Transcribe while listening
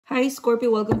Hi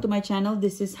Scorpio, welcome to my channel.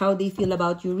 This is how they feel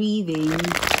about you reading.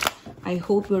 I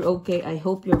hope you're okay. I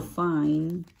hope you're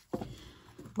fine.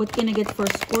 What can I get for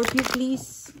Scorpio,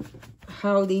 please?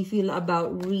 How they feel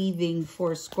about reading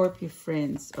for Scorpio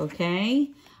friends,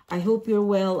 okay? I hope you're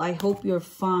well. I hope you're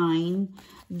fine.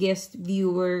 Guest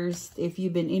viewers, if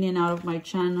you've been in and out of my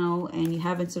channel and you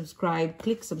haven't subscribed,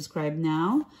 click subscribe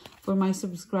now. For my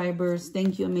subscribers,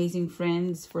 thank you, amazing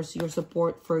friends, for your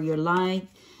support, for your like.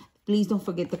 Please don't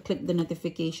forget to click the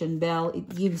notification bell. It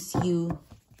gives you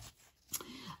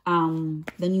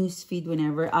the news feed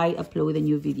whenever I upload a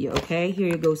new video. Okay, here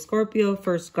you go, Scorpio.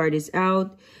 First card is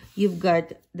out. You've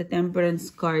got the Temperance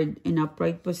card in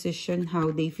upright position, how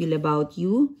they feel about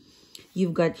you.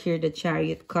 You've got here the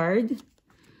Chariot card.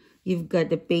 You've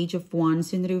got the Page of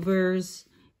Wands in reverse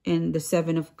and the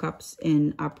Seven of Cups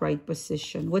in upright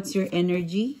position. What's your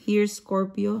energy here,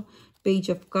 Scorpio? Page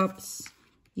of Cups.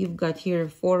 You've got here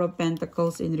Four of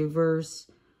Pentacles in reverse,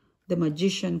 the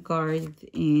Magician card,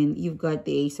 and you've got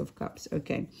the Ace of Cups.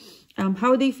 Okay.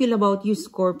 How they feel about you,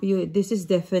 Scorpio? This is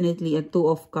definitely a Two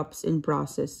of Cups in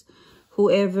process.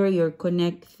 Whoever you're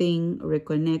connecting,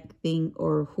 reconnecting,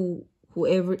 or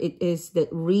whoever it is that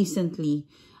recently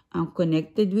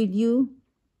connected with you,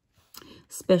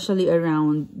 especially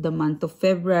around the month of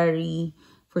February.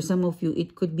 For some of you,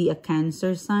 it could be a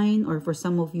Cancer sign, or for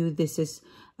some of you, this is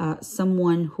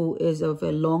someone who is of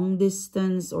a long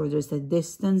distance, or there's a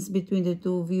distance between the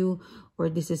two of you, or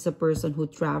this is a person who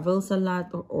travels a lot,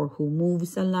 or who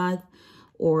moves a lot,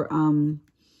 or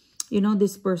you know,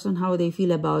 this person, how they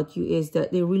feel about you is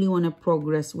that they really want to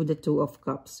progress with the Two of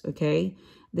Cups. Okay,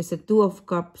 there's a Two of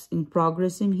Cups in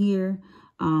progress in here.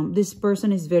 This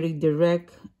person is very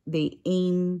direct. They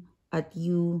aim at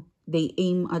you. They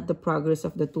aim at the progress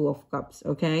of the Two of Cups,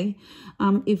 okay?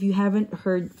 If you haven't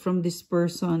heard from this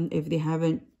person, if you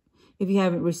haven't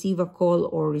received a call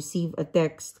or received a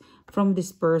text from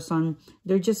this person,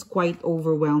 they're just quite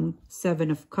overwhelmed.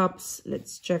 Seven of Cups.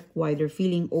 Let's check why they're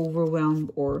feeling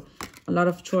overwhelmed or a lot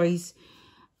of choice.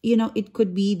 You know, it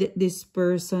could be that this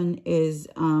person is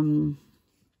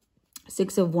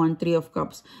Six of Wands, Three of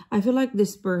Cups. I feel like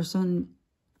this person,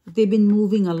 they've been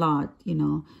moving a lot, you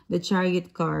know. The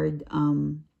Chariot card,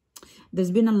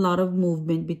 there's been a lot of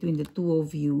movement between the two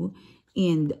of you.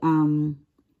 And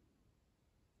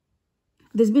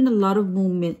there's been a lot of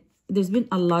movement. There's been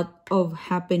a lot of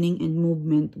happening and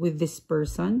movement with this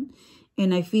person.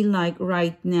 And I feel like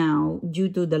right now, due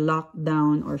to the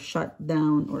lockdown or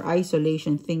shutdown or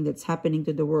isolation thing that's happening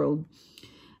to the world,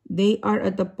 they are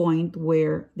at the point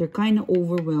where they're kind of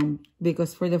overwhelmed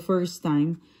because for the first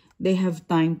time, they have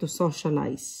time to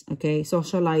socialize, okay?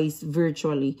 Socialize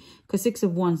virtually. Because Six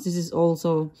of Wands, this is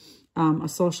also a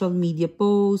social media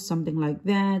post, something like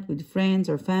that, with friends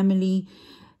or family.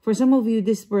 For some of you,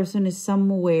 this person is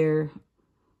somewhere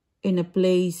in a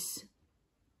place,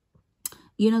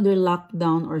 you know, they're locked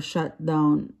down or shut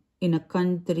down in a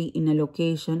country, in a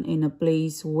location, in a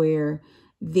place where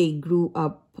they grew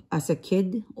up as a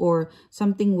kid, or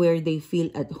something where they feel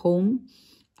at home,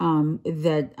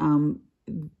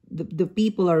 the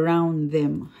people around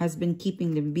them has been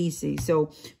keeping them busy.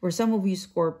 So for some of you,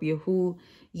 Scorpio, who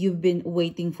you've been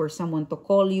waiting for someone to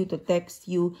call you, to text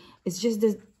you, it's just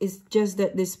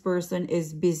that this person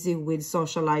is busy with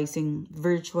socializing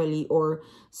virtually or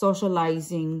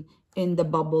socializing in the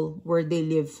bubble where they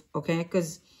live, okay?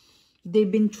 Because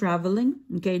they've been traveling,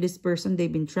 okay? This person,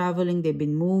 they've been traveling, they've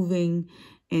been moving,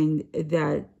 and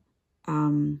that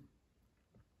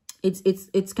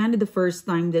it's kind of the first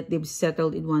time that they've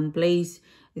settled in one place,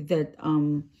 that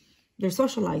they're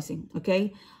socializing,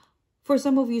 okay? For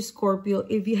some of you, Scorpio,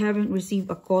 if you haven't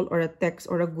received a call or a text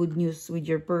or a good news with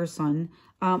your person,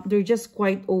 they're just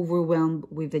quite overwhelmed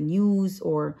with the news,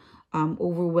 or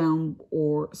overwhelmed,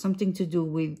 or something to do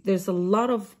with, there's a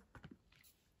lot of,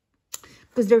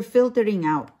 because they're filtering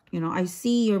out, you know. I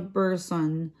see your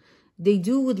person, they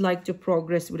would like to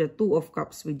progress with a Two of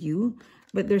Cups with you,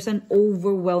 but there's an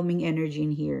overwhelming energy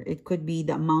in here. It could be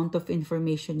the amount of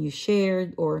information you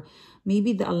shared, or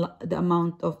maybe the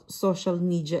amount of social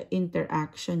media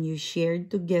interaction you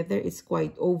shared together. It's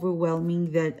quite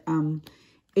overwhelming that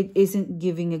it isn't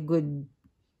giving a good,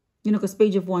 you know, because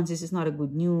Page of Wands, this is not a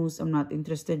good news. I'm not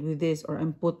interested with this, or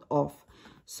I'm put off.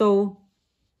 So,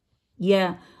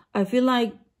 yeah, I feel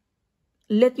like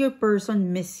let your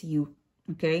person miss you,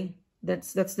 okay?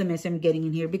 That's the message I'm getting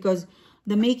in here, because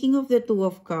the making of the Two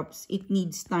of Cups, it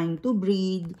needs time to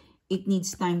breathe. It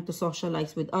needs time to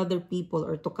socialize with other people,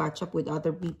 or to catch up with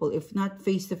other people, if not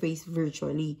face-to-face,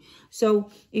 virtually. So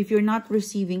if you're not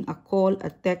receiving a call, a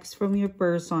text from your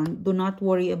person, do not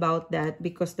worry about that,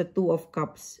 because the Two of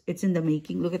Cups, it's in the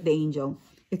making. Look at the angel.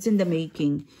 It's in the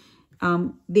making.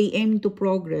 They aim to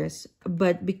progress,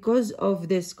 but because of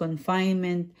this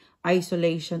confinement,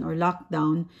 isolation, or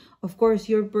lockdown, of course,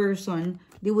 your person,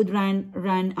 they would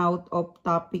run out of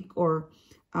topic or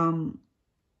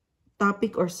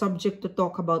subject to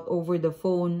talk about over the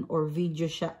phone or video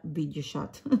chat video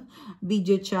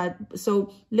chat.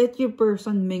 So let your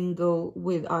person mingle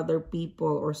with other people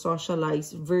or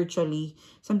socialize virtually,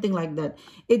 something like that.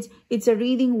 It's a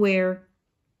reading where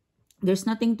there's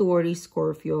nothing to worry,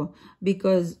 Scorpio,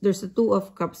 because there's a Two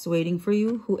of Cups waiting for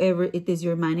you. Whoever it is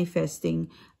you're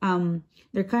manifesting,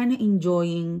 they're kind of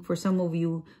enjoying, for some of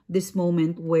you, this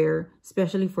moment where,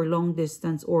 especially for long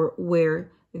distance or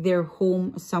where they're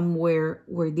home somewhere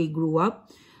where they grew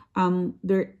up,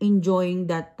 they're enjoying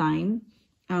that time.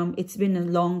 It's been a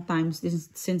long time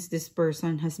since this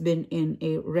person has been in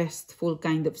a restful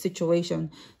kind of situation.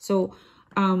 So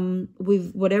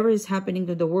with whatever is happening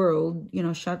to the world, you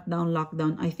know, shutdown,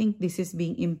 lockdown, I think this is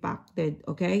being impacted.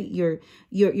 Okay,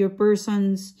 your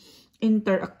person's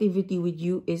interactivity with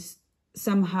you is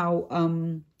somehow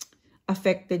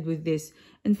affected with this.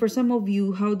 And for some of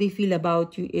you, how they feel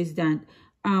about you is that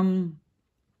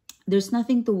there's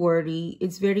nothing to worry.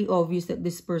 It's very obvious that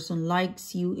this person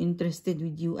likes you, interested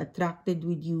with you, attracted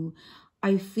with you.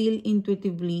 I feel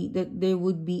intuitively that there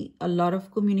would be a lot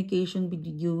of communication with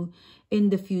you in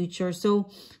the future. So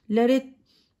let it,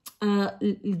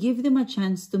 give them a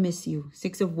chance to miss you.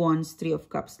 Six of Wands, Three of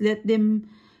Cups. Let them,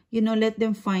 you know, let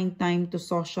them find time to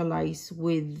socialize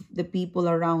with the people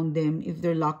around them if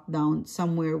they're locked down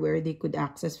somewhere where they could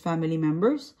access family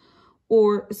members.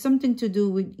 Or something to do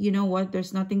with, you know what,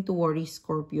 there's nothing to worry,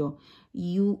 Scorpio.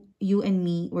 You and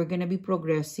me, we're going to be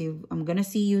progressive. I'm going to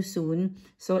see you soon.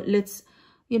 So let's,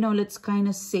 you know, let's kind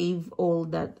of save all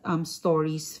that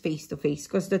stories face to face.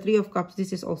 Because the Three of Cups,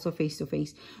 this is also face to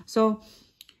face. So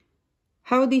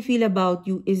how they feel about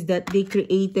you is that they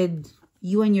created,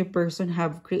 you and your person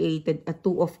have created a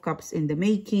Two of Cups in the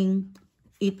making.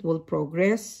 It will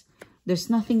progress. There's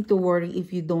nothing to worry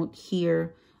if you don't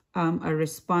hear a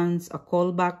response, a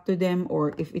call back to them,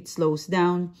 or if it slows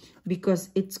down, because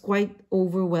it's quite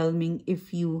overwhelming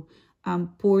if you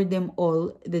pour them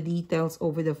all the details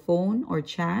over the phone or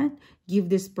chat. Give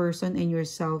this person and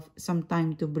yourself some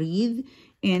time to breathe.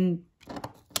 And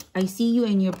I see you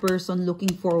and your person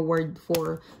looking forward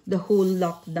for the whole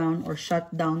lockdown or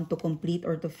shutdown to complete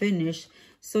or to finish,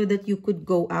 so that you could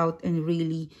go out and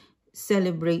really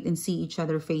celebrate and see each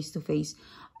other face to face.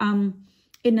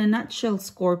 In a nutshell,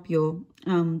 Scorpio,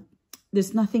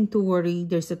 there's nothing to worry.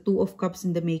 There's a Two of Cups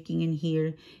in the making in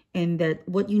here. And that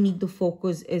what you need to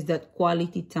focus is that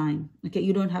quality time. Okay,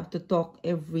 you don't have to talk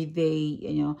every day.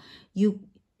 You know,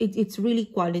 it's really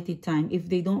quality time. If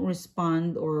they don't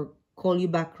respond or call you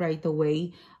back right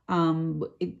away,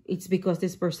 it's because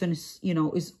this person is, you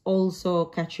know, is also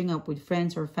catching up with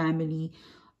friends or family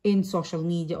in social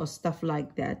media or stuff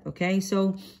like that. Okay,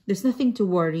 so there's nothing to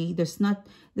worry. There's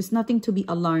nothing to be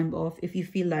alarmed of. If you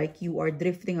feel like you are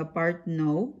drifting apart,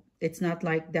 no, it's not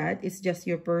like that. It's just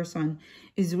your person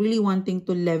is really wanting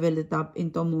to level it up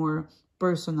into more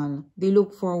personal. They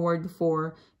look forward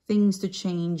for things to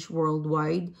change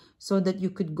worldwide so that you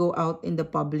could go out in the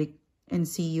public and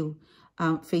see you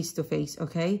face to face.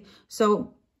 Okay,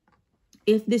 so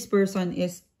if this person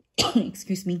is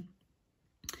excuse me,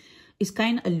 is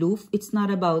kind of aloof, it's not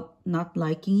about not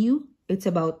liking you. It's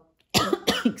about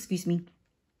excuse me,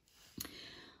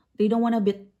 they don't want to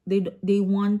be, they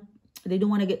don't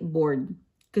want to get bored,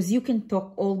 because you can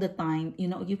talk all the time. You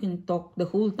know, you can talk the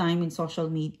whole time in social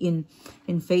media,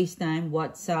 in FaceTime,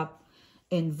 WhatsApp,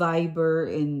 in Viber,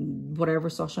 in whatever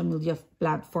social media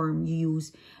platform you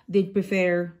use. They'd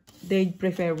prefer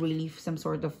really some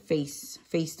sort of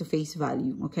face-to-face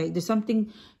value. Okay, there's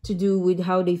something to do with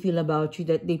how they feel about you,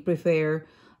 that they prefer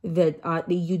that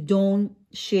you don't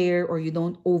share or you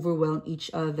don't overwhelm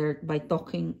each other by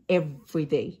talking every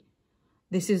day.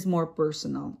 This is more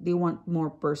personal. They want more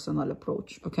personal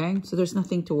approach. Okay, so there's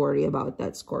nothing to worry about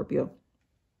that, Scorpio.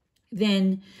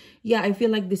 Then, yeah, I feel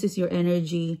like this is your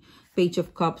energy. Page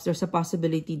of Cups. There's a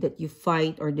possibility that you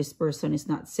fight, or this person is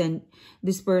not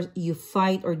you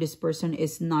fight, or this person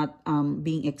is not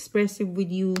being expressive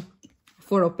with you.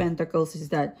 Four of Pentacles is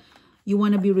that you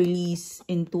want to be released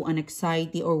into an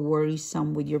anxiety or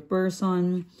worrisome with your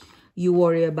person. You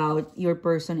worry about your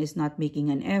person is not making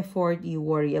an effort. You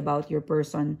worry about your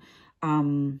person.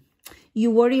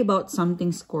 You worry about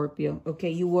something, Scorpio. Okay,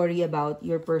 you worry about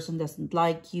your person doesn't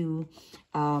like you.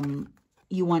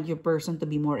 You want your person to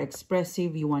be more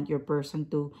expressive. You want your person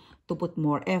to put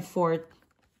more effort.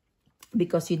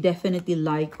 because you definitely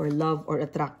like or love or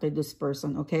attracted this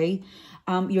person, okay?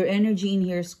 Your energy in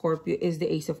here, Scorpio, is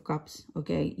the Ace of Cups,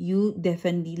 okay? You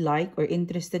definitely like or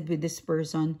interested with this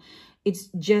person. It's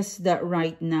just that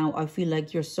right now, I feel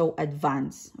like you're so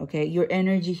advanced, okay? Your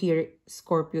energy here,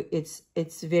 Scorpio,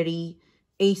 it's very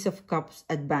Ace of Cups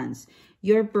advanced.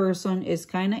 Your person is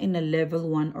kind of in a level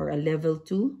 1 or a level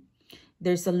 2.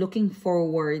 There's a looking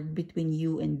forward between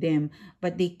you and them,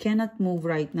 but they cannot move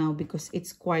right now because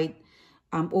it's quite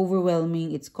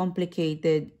overwhelming. It's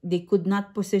complicated. They could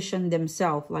not position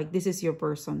themselves like this is your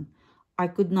person. I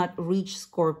could not reach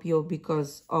Scorpio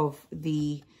because of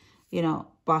the, you know,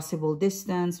 possible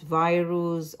distance,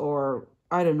 virus, or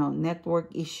I don't know, network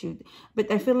issue.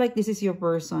 But I feel like this is your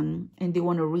person and they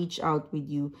want to reach out with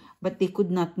you, but they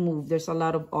could not move. There's a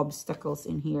lot of obstacles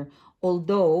in here.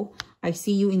 Although I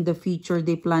see you in the future,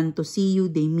 they plan to see you,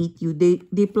 they meet you,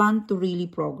 they plan to really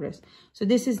progress. So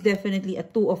this is definitely a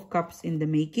 2 of Cups in the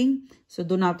making. So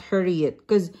do not hurry it,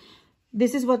 because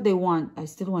this is what they want. I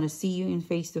still want to see you in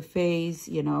face-to-face,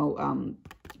 you know,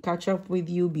 catch up with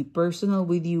you, be personal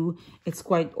with you. It's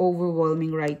quite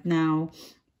overwhelming right now.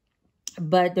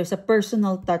 But there's a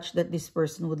personal touch that this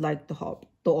person would like to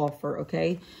offer,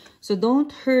 okay? So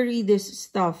don't hurry this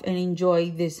stuff and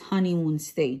enjoy this honeymoon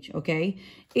stage, okay?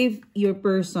 If your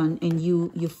person and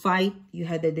you fight, you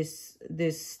had this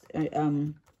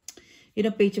you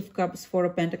know, Page of Cups, 4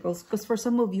 of Pentacles, because for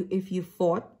some of you, if you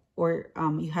fought or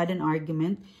you had an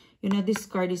argument, you know, this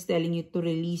card is telling you to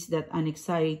release that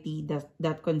anxiety,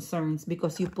 that concerns,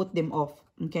 because you put them off,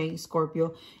 okay,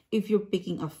 Scorpio? If you're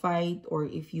picking a fight or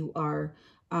if you are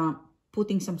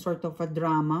putting some sort of a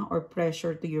drama or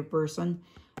pressure to your person,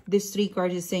 this 3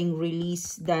 cards is saying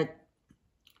release that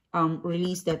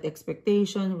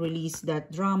expectation, release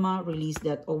that drama, release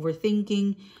that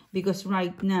overthinking, because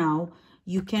right now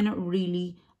you cannot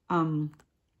really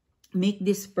make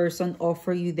this person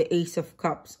offer you the Ace of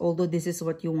Cups, although this is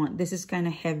what you want. This is kind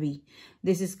of heavy.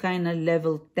 This is kind of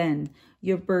level 10.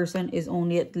 Your person is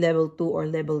only at level 2 or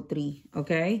level 3,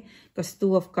 okay? Because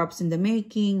 2 of Cups in the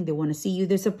making, they want to see you.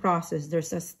 There's a process.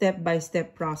 There's a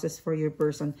step-by-step process for your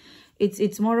person.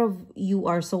 It's more of you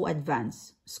are so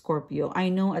advanced, Scorpio. I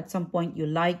know at some point you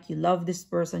love this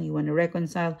person, you want to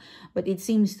reconcile, but it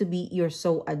seems to be you're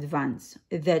so advanced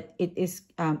that it is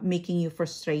making you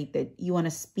frustrated. You want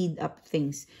to speed up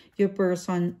things. Your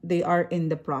person, they are in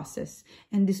the process,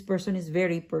 and this person is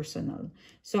very personal.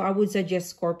 So I would suggest,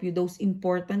 Scorpio, those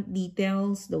important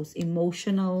details, those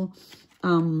emotional,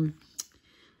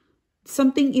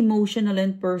 something emotional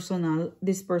and personal,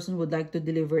 this person would like to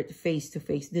deliver it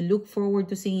face-to-face. They look forward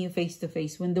to seeing you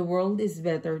face-to-face. When the world is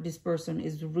better, this person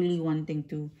is really wanting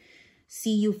to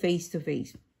see you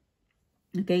face-to-face.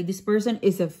 Okay, this person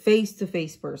is a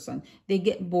face-to-face person. They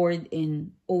get bored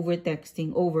in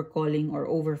over-texting, over-calling, or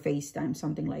over-FaceTime,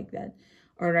 something like that.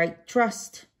 All right,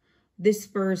 trust. This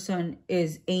person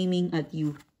is aiming at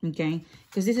you. Okay,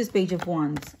 because this is Page of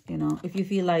Wands. You know, if you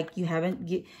feel like they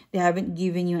haven't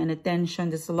given you an attention,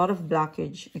 there's a lot of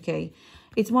blockage. Okay,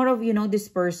 it's more of, you know, this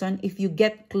person, if you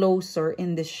get closer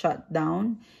in this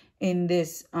shutdown, in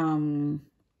this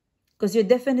because you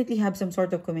definitely have some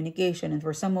sort of communication, and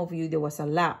for some of you there was a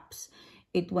lapse.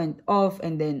 It went off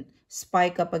and then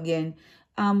spike up again.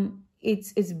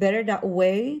 It's better that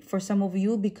way for some of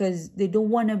you, because they don't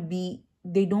want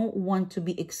to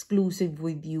be exclusive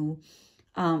with you.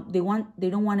 They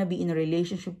don't want to be in a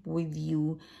relationship with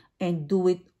you and do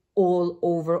it all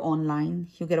over online.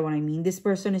 You get what I mean? This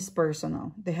person is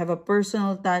personal. They have a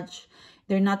personal touch.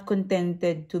 They're not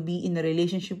contented to be in a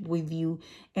relationship with you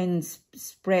and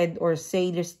spread or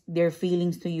say their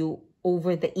feelings to you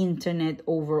over the internet,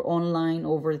 over online,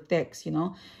 over text, you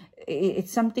know.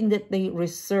 It's something that they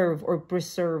reserve or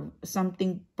preserve,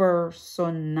 something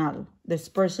personal. There's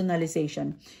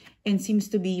personalization. And seems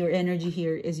to be your energy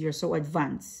here is you're so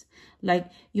advanced.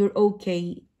 Like, you're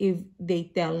okay if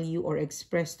they tell you or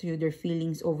express to you their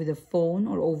feelings over the phone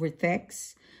or over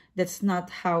text. That's not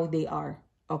how they are,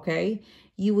 okay?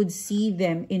 You would see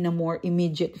them in a more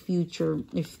immediate future.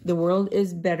 If the world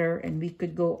is better and we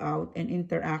could go out and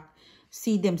interact,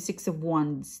 see them 6 of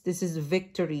Wands. This is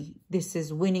victory. This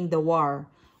is winning the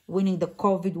war, winning the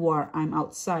COVID war. I'm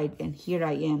outside and here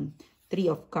I am. 3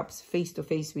 of Cups, face to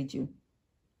face with you.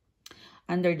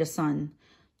 Under the sun,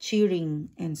 cheering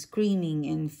and screaming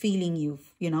and feeling you,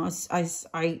 you know, I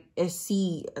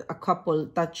see a couple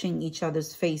touching each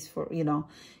other's face for, you know,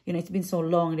 it's been so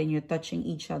long that you're touching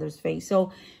each other's face.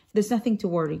 So there's nothing to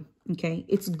worry, okay?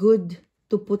 It's good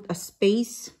to put a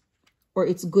space, or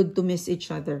it's good to miss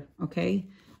each other, okay?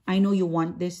 I know you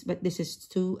want this, but this is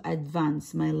too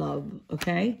advanced, my love,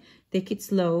 okay? Take it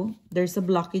slow. There's a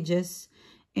blockages,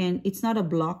 and it's not a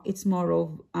block. It's more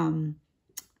of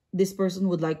this person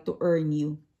would like to earn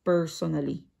you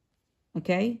personally,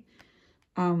 okay?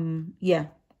 Yeah,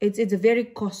 it's a very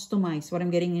customized. What I'm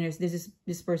getting here is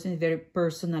this person is very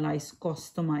personalized,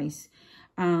 customized.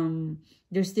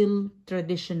 They're still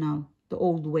traditional, the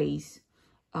old ways.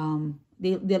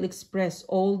 They'll express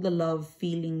all the love,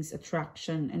 feelings,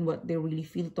 attraction, and what they really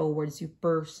feel towards you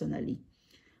personally.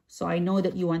 So I know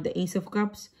that you want the Ace of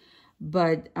Cups,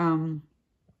 but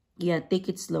yeah, take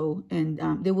it slow. And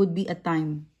there would be a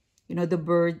time, you know, the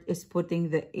bird is putting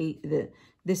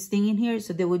this thing in here,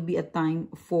 so there would be a time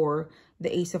for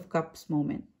the Ace of Cups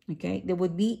moment. Okay, there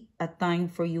would be a time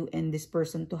for you and this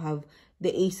person to have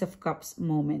the Ace of Cups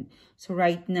moment. So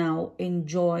right now,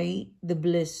 enjoy the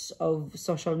bliss of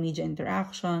social media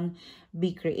interaction,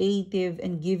 be creative,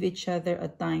 and give each other a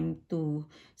time to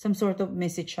some sort of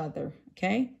miss each other.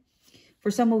 Okay,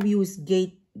 for some of you who's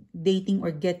dating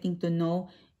or getting to know,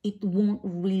 it won't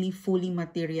really fully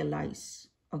materialize,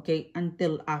 okay,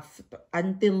 until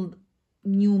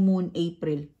new moon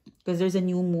April, because there's a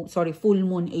new moon, sorry, full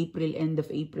moon April, end of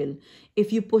April.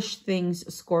 If you push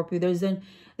things, Scorpio, there's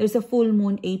a full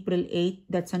moon April 8th.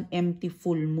 That's an empty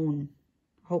full moon.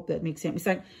 Hope that makes sense. It's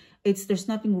like there's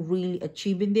nothing really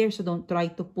achieved in there, so don't try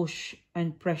to push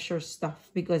and pressure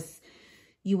stuff, because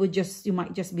you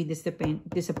might just be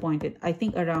disappointed. I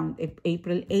think around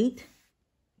April 8th.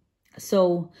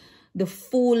 So the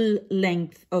full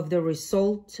length of the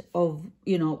result of,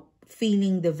 you know,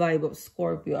 feeling the vibe of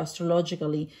Scorpio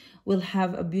astrologically will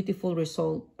have a beautiful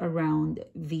result around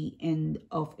the end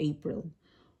of April.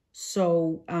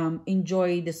 So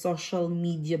enjoy the social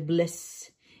media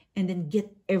bliss, and then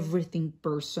get everything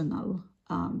personal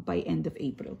by end of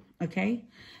April. Okay,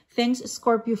 thanks,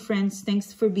 Scorpio friends.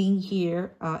 Thanks for being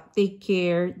here. Take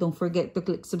care. Don't forget to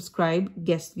click subscribe,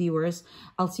 guest viewers.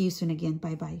 I'll see you soon again.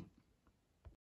 Bye bye.